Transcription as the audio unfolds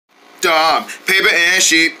dum. Paper and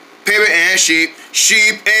sheep, paper and sheep,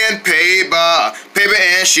 sheep and paper. Paper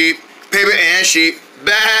and sheep, paper and sheep.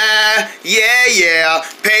 Bah, yeah, yeah.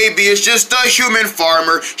 Baby is just a human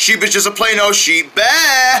farmer. Sheep is just a plain old sheep.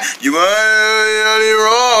 Bah, you ain't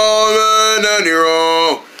wrong.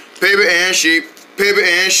 Paper and sheep, paper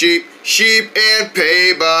and sheep, sheep and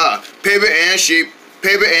paper. Paper and sheep,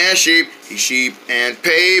 paper and sheep. He sheep and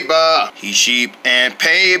paper. He sheep and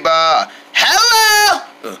paper. Hello,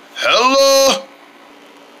 hello.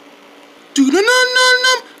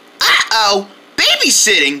 Uh-oh,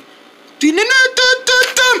 babysitting. You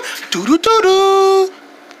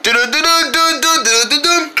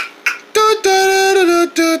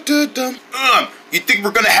think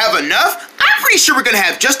we're gonna have enough? I'm pretty sure we're gonna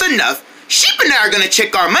have just enough. Sheep and I are gonna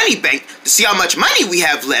check our money bank to see how much money we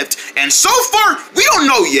have left, and so far we don't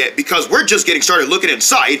know yet because we're just getting started looking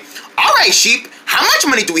inside. All right, sheep, how much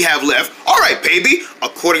money do we have left? All right, baby,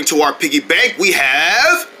 according to our piggy bank, we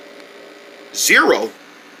have 0,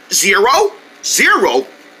 0, 0.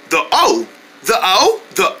 The O. The O.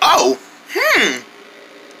 The O.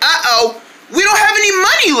 Uh-oh. We don't have any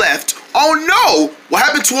money left. Oh no. What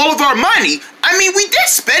happened to all of our money? I mean, we did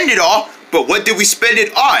spend it all, but what did we spend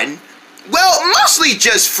it on? Well, mostly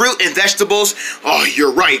just fruit and vegetables. Oh,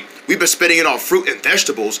 you're right. We've been spending it on fruit and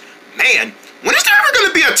vegetables. Man, when is there ever going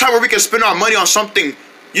to be a time where we can spend our money on something,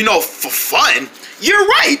 you know, for fun? You're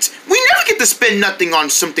right. We never get to spend nothing on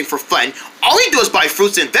something for fun. All we do is buy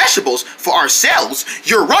fruits and vegetables for ourselves.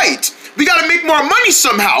 You're right. We gotta make more money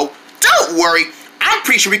somehow. Don't worry. I'm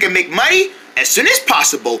pretty sure we can make money as soon as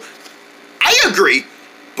possible. I agree.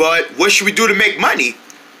 But what should we do to make money?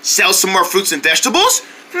 Sell some more fruits and vegetables?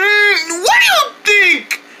 What do you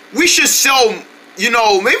think? We should sell, you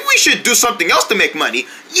know, maybe we should do something else to make money.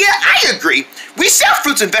 Yeah, I agree. We sell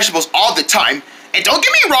fruits and vegetables all the time. And don't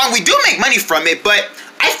get me wrong, we do make money from it, but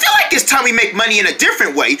I feel like it's time we make money in a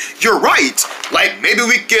different way. You're right. Like, maybe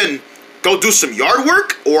we can go do some yard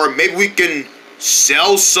work, or maybe we can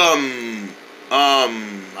sell some, I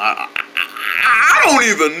don't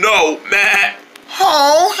even know, man.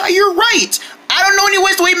 Oh, you're right. I don't know any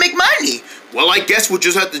ways to make money. Well, I guess we'll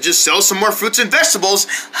just have to just sell some more fruits and vegetables.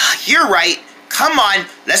 You're right. Come on,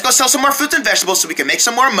 let's go sell some more fruits and vegetables so we can make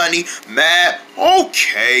some more money. Man,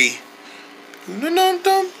 okay.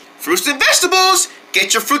 Fruits and vegetables!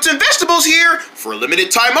 Get your fruits and vegetables here for a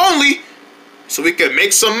limited time only so we can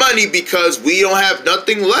make some money because we don't have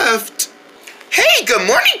nothing left. Hey, good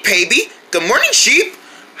morning, baby. Good morning, sheep.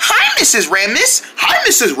 Hi, Mrs. Ramus. Hi,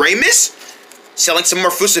 Mrs. Ramus. Selling some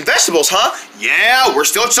more fruits and vegetables, huh? Yeah, we're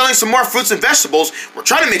still selling some more fruits and vegetables. We're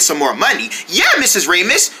trying to make some more money. Yeah, Mrs.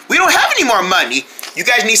 Ramus, we don't have any more money. You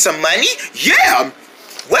guys need some money? Yeah.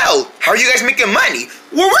 Well, how are you guys making money?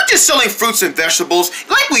 Well, we're just selling fruits and vegetables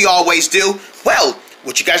like we always do. Well,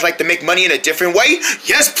 would you guys like to make money in a different way?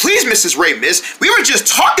 Yes, please, Mrs. Ramus. We were just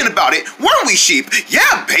talking about it, weren't we, sheep?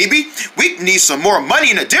 Yeah, baby. We need some more money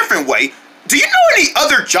in a different way. Do you know any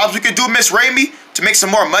other jobs we could do, Miss Raimi, to make some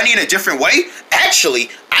more money in a different way? Actually,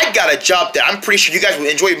 I got a job that I'm pretty sure you guys would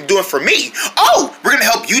enjoy doing for me. Oh, we're gonna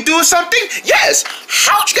help you do something? Yes.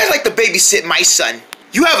 How would you guys like to babysit my son?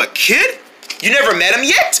 You have a kid? You never met him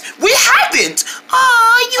yet? We haven't.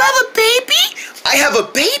 Aw, you have a baby? I have a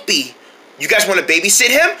baby. You guys want to babysit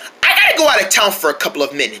him? I gotta go out of town for a couple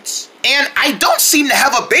of minutes. And I don't seem to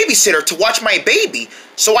have a babysitter to watch my baby,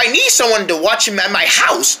 so I need someone to watch him at my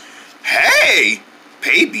house. Hey,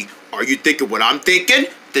 baby, are you thinking what I'm thinking?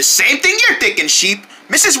 The same thing you're thinking, sheep.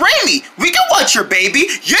 Mrs. Raimi, we can watch your baby.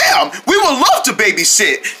 Yeah, we would love to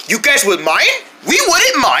babysit. You guys would mind? We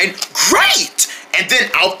wouldn't mind. Great. And then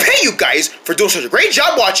I'll pay you guys for doing such a great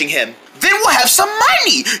job watching him. Then we'll have some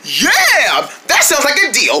money. Yeah, that sounds like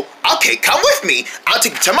a deal. Okay, come with me. I'll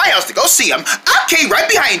take you to my house to go see him. Okay, right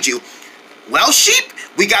behind you. Well, sheep,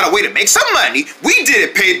 we got a way to make some money. We did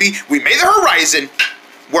it, baby. We made the horizon.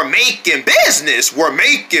 We're making business. We're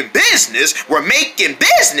making business. We're making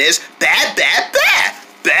business. Bad, bad, bad.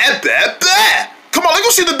 Bad, bad, bad. Come on, let's go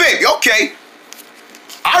see the baby, okay?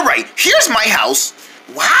 All right, here's my house.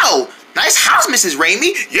 Wow. Nice house, Mrs.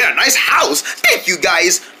 Raimi. Yeah, nice house. Thank you,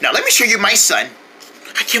 guys. Now, let me show you my son.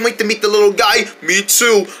 I can't wait to meet the little guy. Me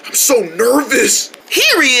too. I'm so nervous.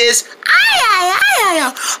 Here he is.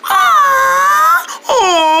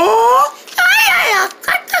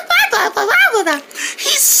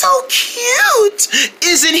 He's so cute,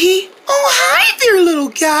 isn't he? Oh, hi there, little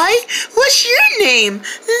guy. What's your name?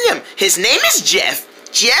 His name is Jeff.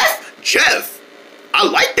 Jeff? Jeff. I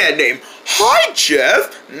like that name. Hi,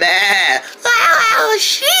 Jeff. Nah. Oh,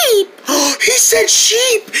 sheep. He said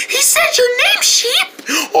sheep. He said your name, sheep.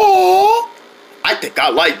 Oh, I think I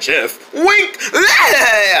like Jeff. Wink.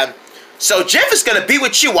 So Jeff is gonna be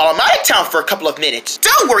with you while I'm out of town for a couple of minutes.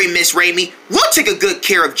 Don't worry, Miss Raimi. We'll take a good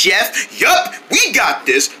care of Jeff. Yup, we got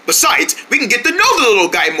this. Besides, we can get to know the little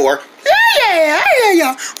guy more.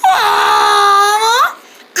 Yeah. Aww.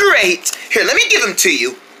 Great. Here, let me give him to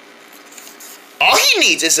you. All he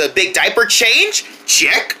needs is a big diaper change.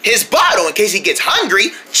 Check. His bottle in case he gets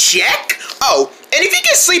hungry. Check. Oh, and if he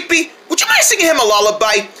gets sleepy, would you mind singing him a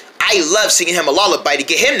lullaby? I love singing him a lullaby to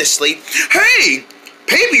get him to sleep. Hey,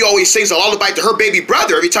 Baby always sings a lullaby to her baby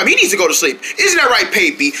brother every time he needs to go to sleep. Isn't that right,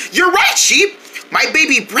 Baby? You're right, Sheep. My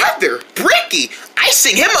baby brother, Bricky, I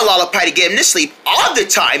sing him a lullaby to get him to sleep all the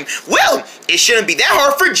time. Well, it shouldn't be that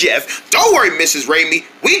hard for Jeff. Don't worry, Mrs. Raimi.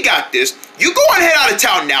 We got this. You go on head out of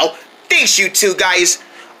town now. Thanks, you two guys.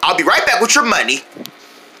 I'll be right back with your money.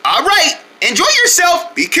 All right. Enjoy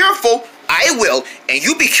yourself. Be careful. I will. And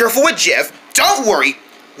you be careful with Jeff. Don't worry.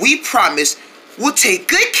 We promise we'll take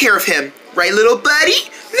good care of him. Right, little buddy?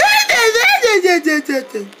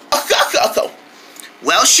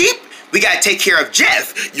 Well, Sheep, we gotta take care of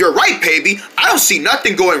Jeff. You're right, baby. I don't see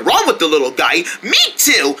nothing going wrong with the little guy. Me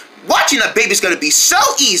too. Watching a baby's gonna be so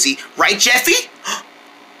easy. Right, Jeffy?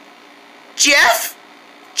 Jeff?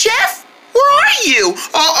 Jeff? Where are you?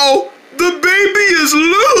 Uh-oh. The baby is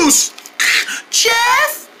loose.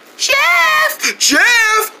 Jeff? Jeff?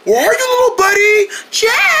 Jeff? Where are you, little buddy?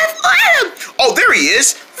 Jeff? Oh, there he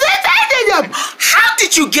is. How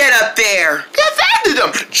did you get up there?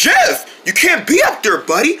 Jeff, you can't be up there,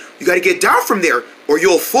 buddy. You gotta get down from there or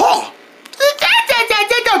you'll fall.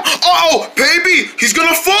 Uh-oh, baby, he's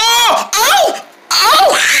gonna fall. Oh!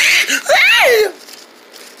 Oh!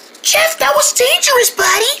 Jeff, that was dangerous,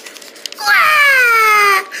 buddy.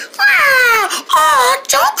 Oh,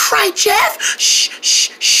 don't cry, Jeff. Shh.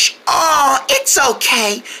 Oh, it's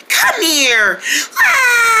okay. Come here.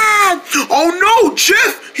 Oh no,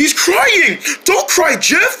 Jeff, he's crying. Don't cry,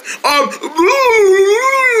 Jeff.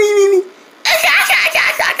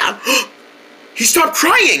 He stopped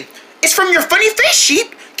crying. It's from your funny face,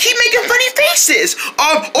 Sheep. Keep making funny faces.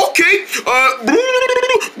 Okay.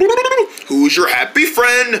 Who's your happy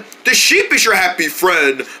friend? The sheep is your happy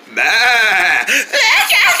friend.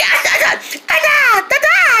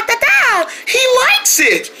 He likes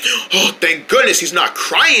it. Oh, thank goodness he's not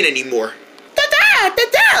crying anymore.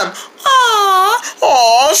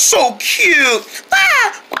 Aw, so cute.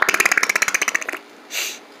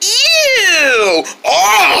 Ew.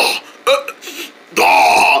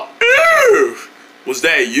 Ew. Was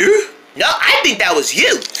that you? No, I think that was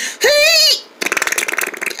you. Hey!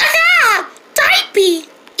 Diaper.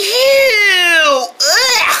 Ew.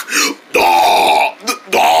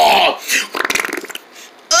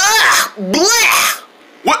 Bleh.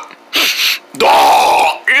 What?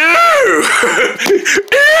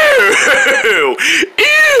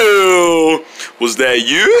 Ew. Was that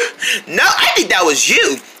you? No, I think that was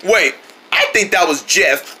you. Wait, I think that was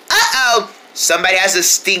Jeff. Uh-oh. Somebody has a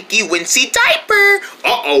stinky, wincy diaper.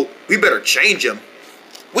 Uh-oh, we better change him.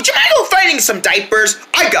 Would you mind go finding some diapers?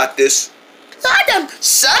 I got this.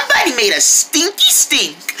 Somebody made a stinky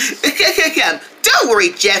stink. Don't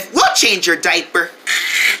worry, Jeff. We'll change your diaper.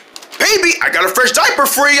 Baby, I got a fresh diaper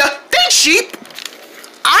for you. Thanks, Sheep.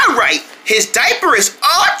 All right, his diaper is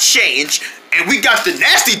all changed. And we got the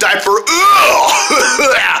nasty diaper.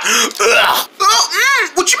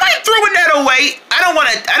 Would you mind throwing that away? I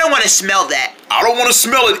don't wanna smell that. I don't wanna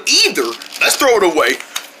smell it either. Let's throw it away.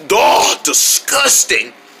 Oh,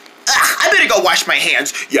 disgusting. I better go wash my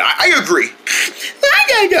hands. Yeah, I agree.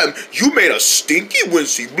 You made a stinky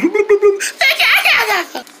wincy.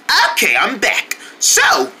 Okay, I'm back.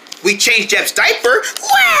 So, we changed Jeff's diaper.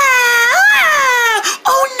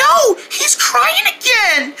 Oh no, he's crying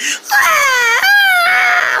again.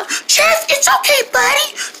 Jeff, it's okay,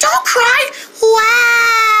 buddy. Don't cry.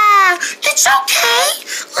 It's okay.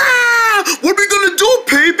 What are we gonna do,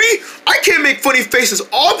 baby? I can't make funny faces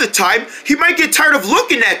all the time. He might get tired of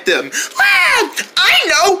looking at them. I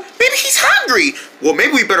know. Maybe he's hungry. Well,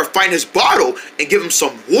 maybe we better find his bottle and give him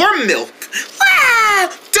some warm milk.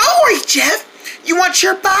 Don't worry, Jeff. You want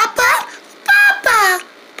your Baba? Baba.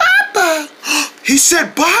 He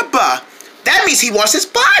said Baba. That means he wants his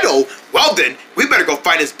bottle. Well then, we better go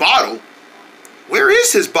find his bottle. Where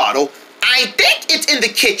is his bottle? I think it's in the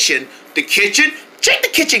kitchen. The kitchen? Check the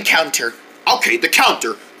kitchen counter. Okay, the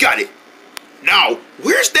counter. Got it. Now,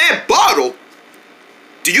 where's that bottle?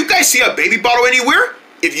 Do you guys see a baby bottle anywhere?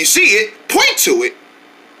 If you see it, point to it.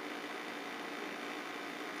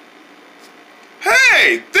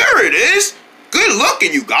 Hey, there it is. Good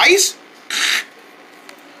looking, you guys.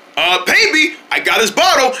 Baby, I got his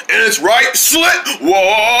bottle, and it's right slit.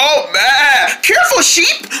 Whoa, man. Careful,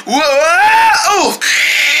 Sheep. Whoa.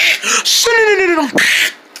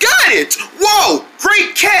 Got it! Whoa!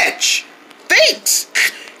 Great catch! Thanks!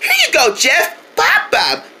 Here you go, Jeff!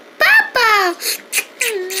 Papa! Papa!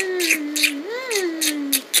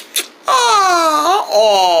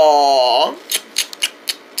 Aww!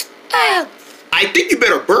 I think you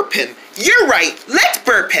better burp him. You're right. Let's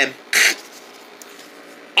burp him.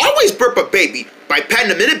 Always burp a baby by patting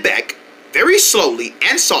them in the back very slowly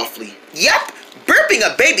and softly. Yup, burping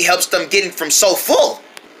a baby helps them getting from so full.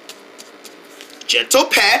 Gentle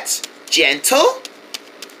pats. Gentle.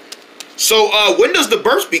 So, when does the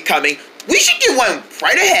burps be coming? We should get one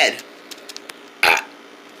right ahead.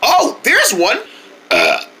 Oh, there's one.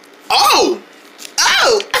 Oh!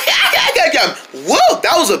 Whoa,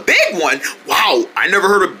 that was a big one. Wow, I never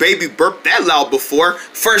heard a baby burp that loud before.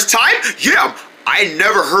 First time? Yeah, I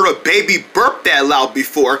never heard a baby burp that loud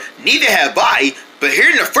before. Neither have I, but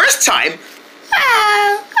hearing the first time...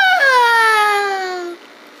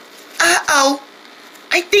 Uh-oh.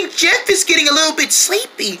 I think Jeff is getting a little bit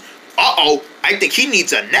sleepy. Uh-oh, I think he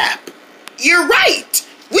needs a nap. You're right.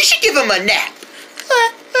 We should give him a nap.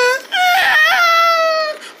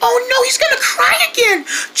 Oh no, he's gonna cry again.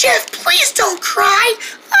 Jeff, please don't cry.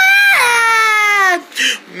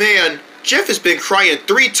 Man, Jeff has been crying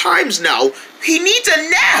 3 times now. He needs a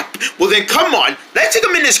nap. Well then, come on. Let's take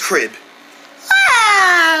him in his crib.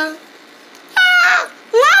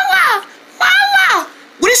 Lala, Lala.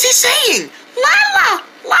 What is he saying? Lala,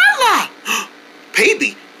 Lala.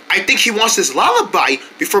 Baby, I think he wants his lullaby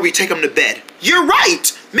before we take him to bed. You're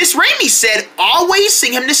right. Miss Raimi said always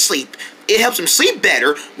sing him to sleep. It helps him sleep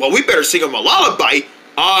better. Well, we better sing him a lullaby.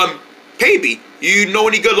 Baby, you know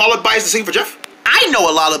any good lullabies to sing for Jeff? I know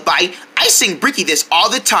a lullaby. I sing Bricky this all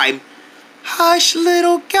the time. Hush,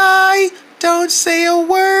 little guy, don't say a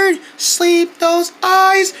word. Sleep those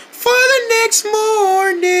eyes for the next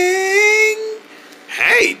morning.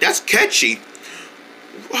 Hey, that's catchy.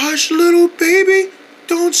 Hush, little baby,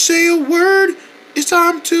 don't say a word. It's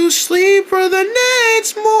time to sleep for the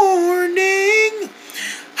next morning.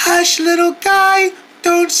 Hush, little guy,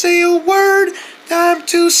 don't say a word. Time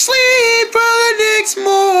to sleep for the next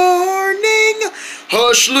morning.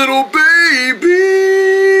 Hush, little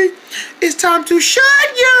baby. It's time to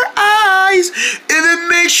shut your eyes. If it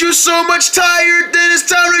makes you so much tired, then it's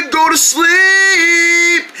time to go to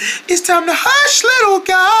sleep. It's time to hush, little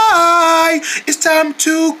guy. It's time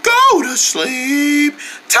to go to sleep.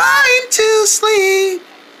 Time to sleep.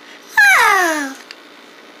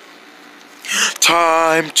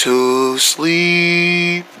 Time to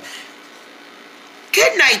sleep.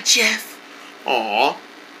 Good night, Jeff. Aw,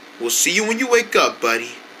 we'll see you when you wake up,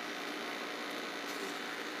 buddy.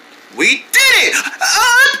 We did it!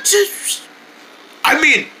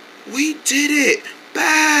 We did it.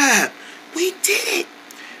 Bam! We did it.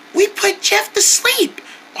 We put Jeff to sleep.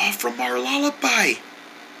 All from our lullaby.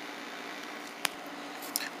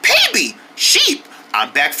 Baby, sheep,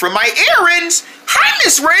 I'm back from my errands. Hi,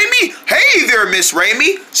 Miss Raimi. Hey there, Miss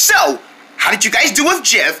Raimi. So, how did you guys do with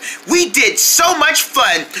Jeff? We did so much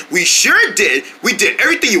fun. We sure did. We did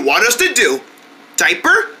everything you want us to do.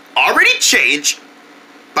 Diaper, already changed.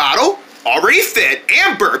 Bottle, already fed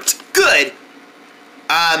and burped. Good.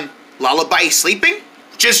 Lullaby sleeping?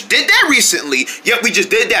 Just did that recently. Yep, we just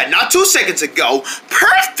did that not 2 seconds ago.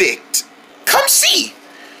 Perfect. Come see.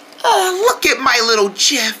 Oh, look at my little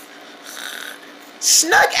Jeff.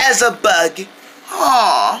 Snug as a bug.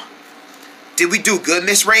 Aw. Did we do good,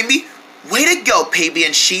 Miss Raimi? Way to go, baby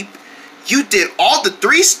and sheep. You did all the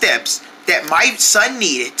 3 steps that my son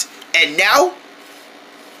needed. And now,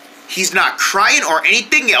 he's not crying or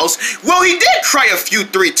anything else. Well, he did cry a few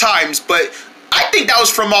 3 times, but I think that was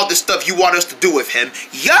from all the stuff you want us to do with him.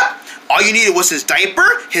 Yup. All you needed was his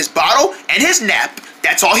diaper, his bottle, and his nap.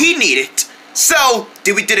 That's all he needed. So,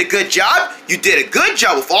 did we did a good job? You did a good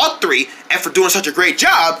job with all 3, and for doing such a great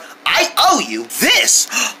job, I owe you this.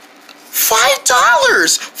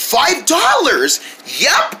 $5! $5!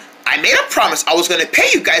 Yup! I made a promise I was going to pay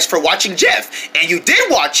you guys for watching Jeff, and you did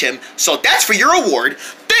watch him, so that's for your award.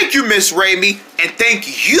 Thank you, Miss Raimi, and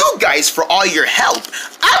thank you guys for all your help.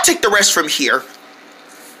 I'll take the rest from here.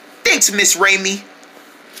 Thanks, Miss Raimi.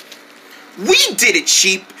 We did it,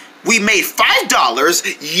 sheep. We made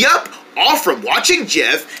 $5. Yup, all from watching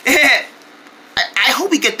Jeff. I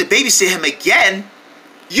hope we get to babysit him again.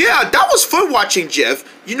 Yeah, that was fun watching Jeff.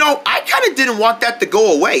 You know, I kind of didn't want that to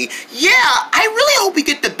go away. Yeah, I really hope we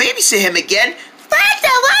get to babysit him again.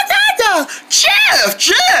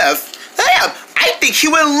 Jeff! I think he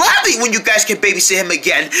would love it when you guys can babysit him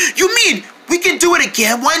again. You mean we can do it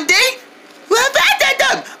again one day?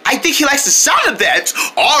 I think he likes the sound of that.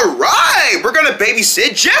 All right, we're gonna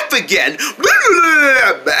babysit Jeff again.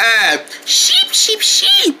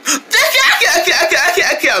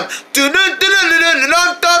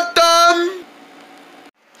 Dun-dun-dun-dun-dun-dun-dun-dun.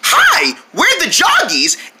 Hi, we're the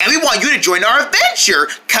Joggies, and we want you to join our adventure.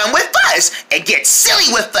 Come with us and get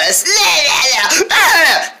silly with us.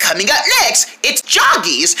 Coming up next, it's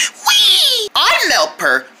Joggies. Whee! I'm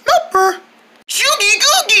Meltper. Choogy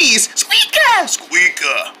Googies. Squeaker.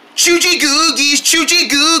 Choogy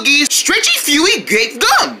Googies. Stretchy Fewy Great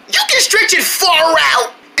Gum. You can stretch it far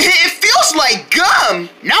out. It feels like gum.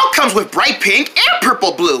 Now it comes with bright pink and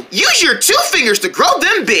purple blue. Use your 2 fingers to grow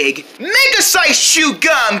them big. Mega size chew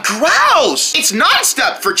gum. Gross. It's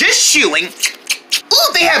non-stop for just chewing.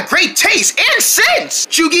 Ooh, they have great taste and scents.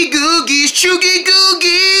 Choogy Googies. Choogy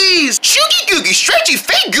Googies, stretchy,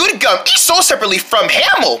 fake good gum. Each sold separately from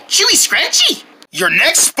Hamel. Chewy scrunchy. Your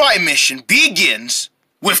next spy mission begins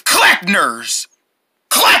with Clackners.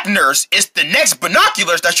 Clackners is the next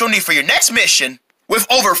binoculars that you'll need for your next mission. With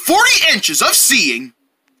over 40 inches of seeing,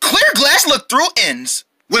 clear glass look-through ends,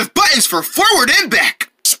 with buttons for forward and back.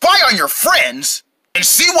 Spy on your friends and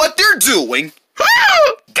see what they're doing.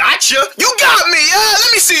 Gotcha! You got me!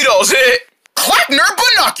 Let me see those. Clackner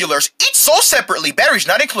binoculars, each sold separately, batteries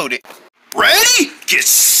not included. Ready? Get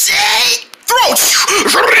set! Throw!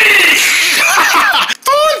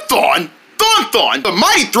 Thon! The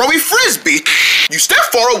mighty throwy frisbee. You step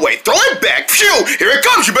far away, throw it back. Phew! Here it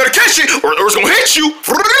comes. You better catch it, or it's gonna hit you.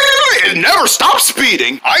 It never stops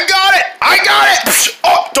speeding. I got it.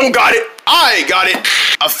 Oh, don't got it. I got it.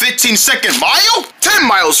 A 15-second mile? 10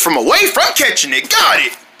 miles from away from catching it. Got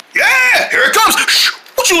it. Yeah! Here it comes.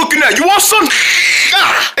 What you looking at? You want some?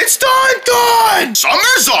 It's Thon!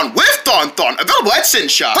 Summer's on with Thon. Available at Sin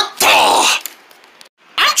Shop.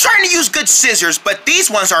 I'm trying to use good scissors, but these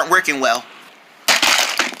ones aren't working well.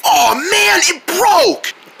 Oh man, it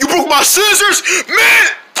broke! You broke my scissors? Man,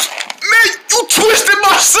 you twisted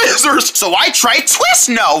my scissors! So I tried Twist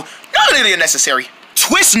Gnome. Not really unnecessary.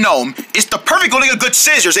 Twist Gnome is the perfect holding of good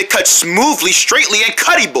scissors. It cuts smoothly, straightly, and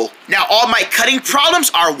cuttable. Now all my cutting problems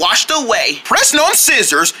are washed away. Press Gnome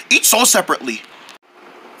scissors, each sold separately.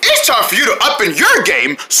 It's time for you to up in your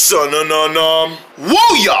game, son-a-na-nam.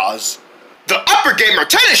 Woo-yahs! The upper gamer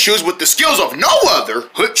tennis shoes with the skills of no other.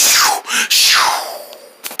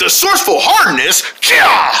 The sourceful hardness.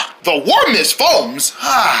 The warmest foams.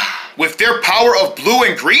 With their power of blue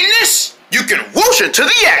and greenness, you can whoosh into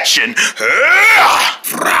the action.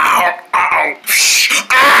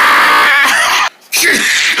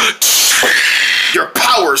 Your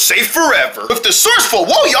power is safe forever with the sourceful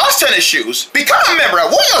Woo-yahs tennis shoes. Become a member at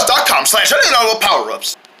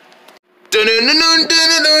wooyahs.com/power-ups.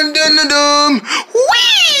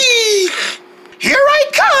 Whee! Here I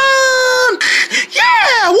come!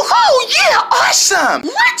 Yeah! Woohoo! Yeah! Awesome!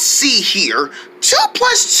 Let's see here. 2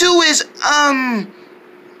 + 2 is,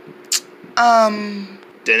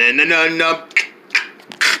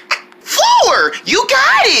 4! You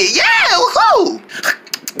got it! Yeah! Woohoo!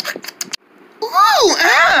 Ooh,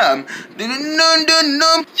 yeah!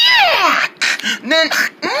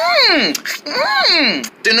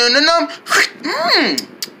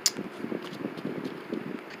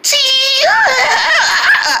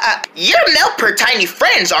 Your Meltper Tiny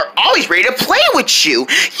friends are always ready to play with you.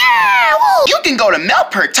 Yeah! Woo. You can go to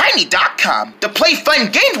meltpertiny.com to play fun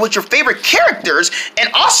games with your favorite characters and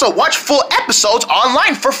also watch full episodes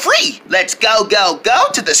online for free. Let's go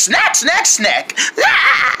to the snack.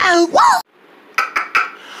 Woo.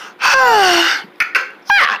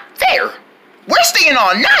 There. We're staying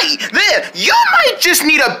all night. You might just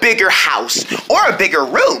need a bigger house or a bigger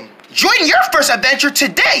room. Join your first adventure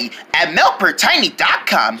today at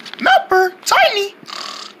meltpertiny.com. Meltper Tiny.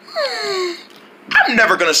 I'm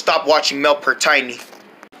never gonna stop watching Meltper Tiny.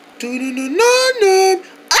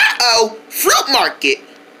 Uh-oh, Fruit Market.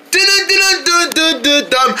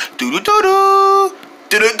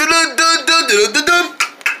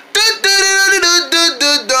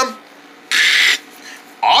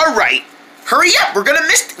 All right. Hurry up, we're gonna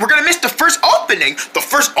miss the first opening. The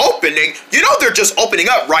first opening? You know they're just opening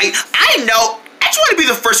up, right? I know. I just want to be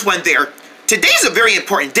the first one there. Today's a very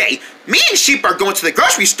important day. Me and Sheep are going to the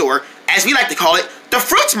grocery store, as we like to call it, the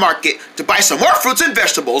fruits market, to buy some more fruits and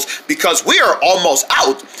vegetables because we are almost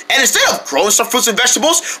out. And instead of growing some fruits and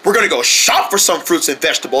vegetables, we're gonna go shop for some fruits and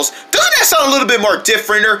vegetables. Doesn't that sound a little bit more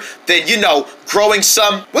differenter than, you know, growing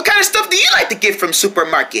some? What kind of stuff do you like to get from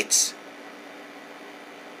supermarkets?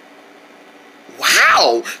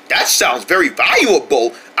 Wow, that sounds very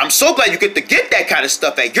valuable. I'm so glad you get to get that kind of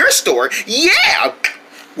stuff at your store. Yeah,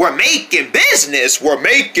 we're making business. Bad.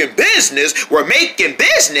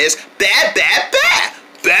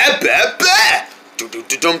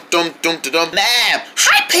 Ma'am.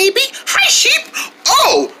 Hi, baby. Hi, Sheep.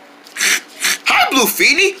 Oh. Hi, Blue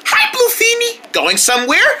Feeny. Hi, Going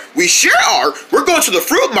somewhere? We sure are. We're going to the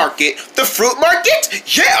fruit market. The fruit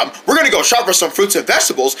market? Yeah, we're gonna go shop for some fruits and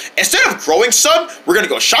vegetables. Instead of growing some, we're gonna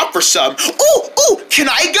go shop for some. Ooh, can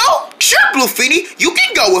I go? Sure, Bluefini, you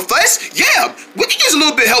can go with us. Yeah, we can use a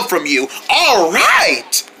little bit of help from you. All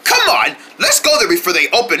right. Come on, let's go there before they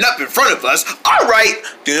open up in front of us. All right.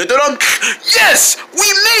 Dun-dun-dun. Yes, we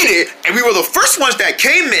made it. And we were the first ones that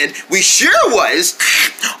came in. We sure was.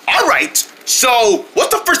 All right. So, what's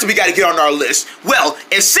the first thing we got to get on our list? Well,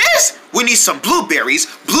 it says we need some blueberries.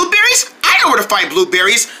 Blueberries? I know where to find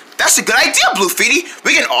blueberries. That's a good idea, Bluefini.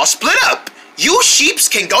 We can all split up. You sheeps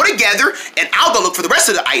can go together, and I'll go look for the rest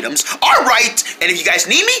of the items. All right. And if you guys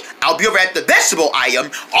need me, I'll be over at the vegetable aisle.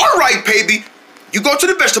 All right, baby. You go to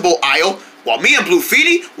the vegetable aisle, while me and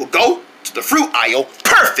Bluefini will go to the fruit aisle.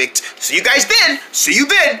 Perfect. See you guys then. See you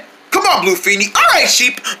then. Come on, Bluefini. All right,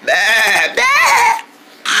 sheep. Bah, bah.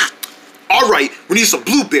 All right, we need some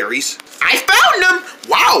blueberries. I found them.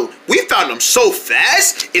 Wow, we found them so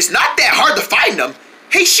fast. It's not that hard to find them.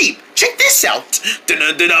 Hey, sheep, check this out.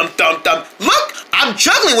 Dun-dun-dun-dum-dum. Look, I'm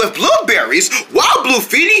juggling with blueberries. Wow,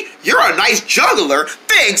 Bluefini, you're a nice juggler.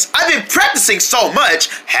 Thanks, I've been practicing so much.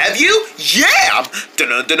 Have you? Yeah.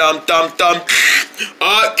 Dun-dun-dun-dum-dum.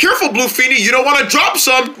 Careful, Bluefini, you don't want to drop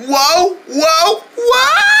some. Whoa.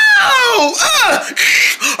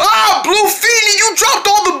 Bluefini, you dropped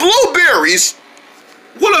all the blueberries.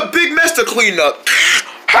 What a big mess to clean up.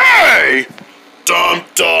 Hey!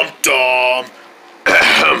 Dum-dum-dum.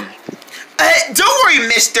 Don't worry,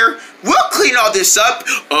 mister. We'll clean all this up.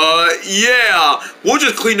 Yeah. We'll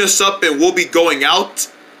just clean this up and we'll be going out.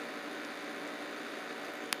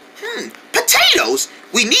 Potatoes.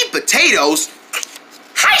 We need potatoes.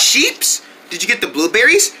 Hi, sheeps. Did you get the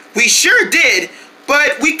blueberries? We sure did,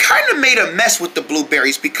 but we kind of made a mess with the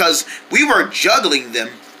blueberries because we were juggling them.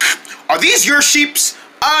 Are these your sheeps?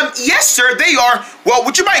 Yes, sir, they are. Well,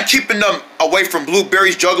 would you mind keeping them away from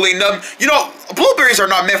blueberries, juggling them? You know, blueberries are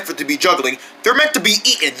not meant to be juggling. They're meant to be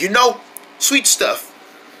eaten, you know? Sweet stuff.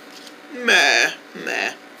 Meh.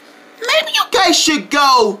 Maybe you guys should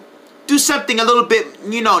go do something a little bit,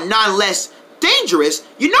 less dangerous.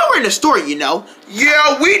 You know we're in the store, you know.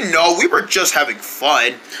 Yeah, we know. We were just having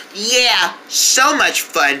fun. Yeah, so much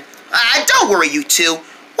fun. Don't worry, you two.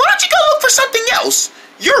 Why don't you go look for something else?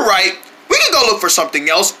 You're right. We can go look for something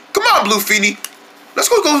else. Come on, Bluefini. Let's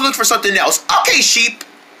go look for something else. Okay, sheep.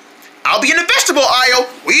 I'll be in the vegetable aisle.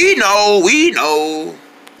 We know.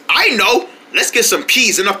 I know. Let's get some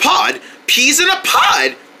peas in a pod. Peas in a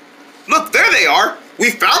pod. Look, there they are.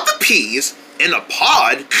 We found the peas in a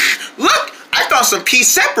pod. Look, I found some peas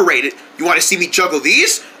separated. You want to see me juggle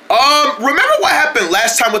these? Remember what happened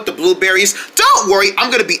last time with the blueberries? Don't worry, I'm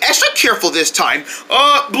gonna be extra careful this time.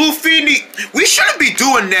 Bluefini, we shouldn't be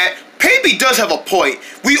doing that. Paybe does have a point.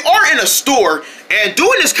 We are in a store, and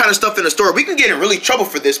doing this kind of stuff in a store, we can get in really trouble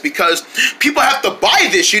for this because people have to buy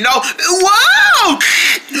this, you know? Wow!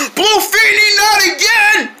 Bluefini, not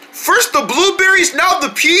again! First the blueberries, now the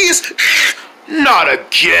peas. Not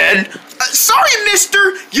again. Sorry,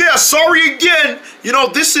 mister. Yeah, sorry again. You know,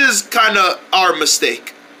 this is kind of our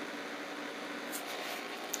mistake.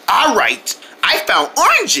 All right, I found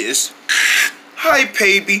oranges. Hi,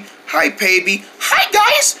 Paybe. Hi,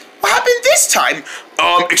 guys. What happened this time?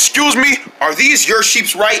 Excuse me, are these your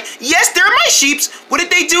sheeps, right? Yes, they're my sheeps. What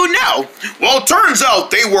did they do now? Well, it turns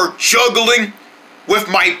out they were juggling with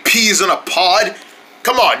my peas in a pod.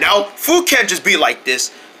 Come on now, food can't just be like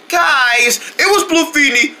this. Guys, it was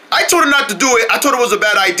Bluefini. I told her not to do it. I told her it was a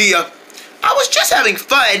bad idea. I was just having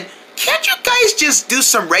fun. Can't you guys just do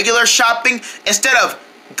some regular shopping instead of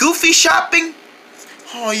goofy shopping?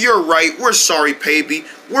 Oh, you're right. We're sorry, Paybe.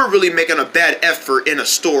 We're really making a bad effort in a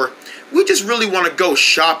store. We just really want to go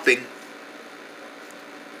shopping.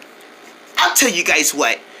 I'll tell you guys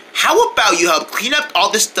what. How about you help clean up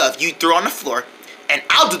all the stuff you threw on the floor, and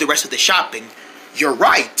I'll do the rest of the shopping. You're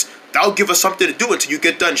right. That'll give us something to do until you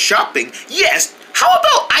get done shopping. Yes. How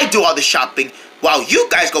about I do all the shopping while you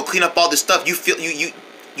guys go clean up all the stuff you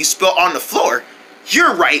spill on the floor?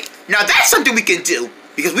 You're right. Now that's something we can do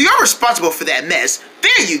because we are responsible for that mess.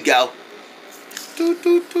 There you go.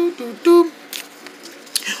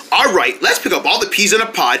 All right, let's pick up all the peas in a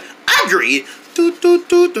pod. Agreed.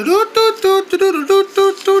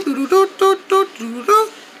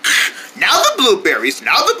 Now the blueberries.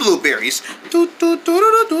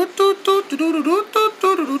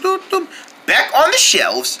 Back on the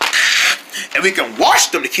shelves. And we can wash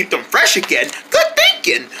them to keep them fresh again. Good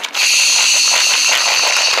thinking.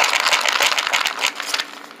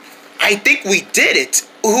 I think we did it.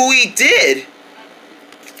 We did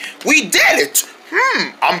it.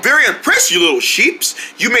 I'm very impressed, you little sheeps.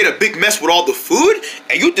 You made a big mess with all the food,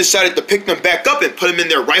 and you decided to pick them back up and put them in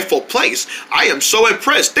their rightful place. I am so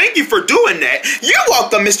impressed. Thank you for doing that. You're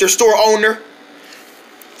welcome, Mr. Store Owner.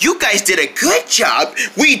 You guys did a good job.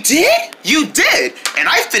 We did? You did. And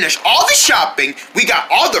I finished all the shopping. We got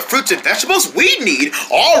all the fruits and vegetables we need.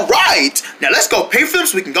 All right. Now let's go pay for them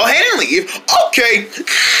so we can go ahead and leave. Okay.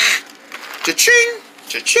 Cha-ching.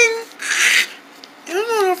 Cha-ching. I don't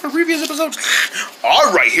know for previous episodes.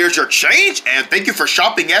 All right, here's your change, and thank you for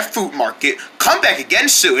shopping at Food Market. Come back again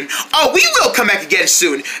soon. Oh, we will come back again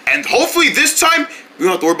soon, and hopefully this time we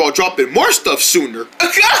don't have to worry about dropping more stuff sooner.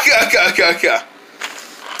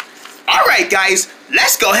 All right, guys,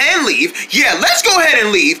 let's go ahead and leave. Yeah, let's go ahead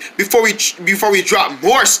and leave before we drop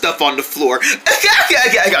more stuff on the floor.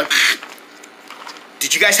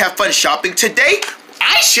 Did you guys have fun shopping today?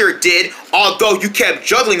 I sure did, although you kept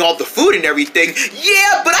juggling all the food and everything.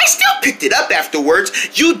 Yeah, but I still picked it up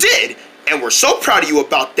afterwards. You did, and we're so proud of you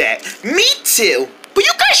about that. Me too. But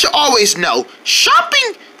you guys should always know,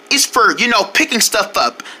 shopping is for, picking stuff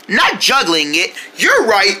up, not juggling it. You're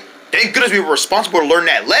right. Thank goodness we were responsible to learn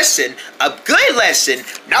that lesson. A good lesson.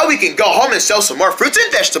 Now we can go home and sell some more fruits and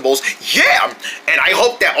vegetables. Yeah! And I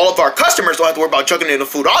hope that all of our customers don't have to worry about juggling the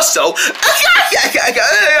food also.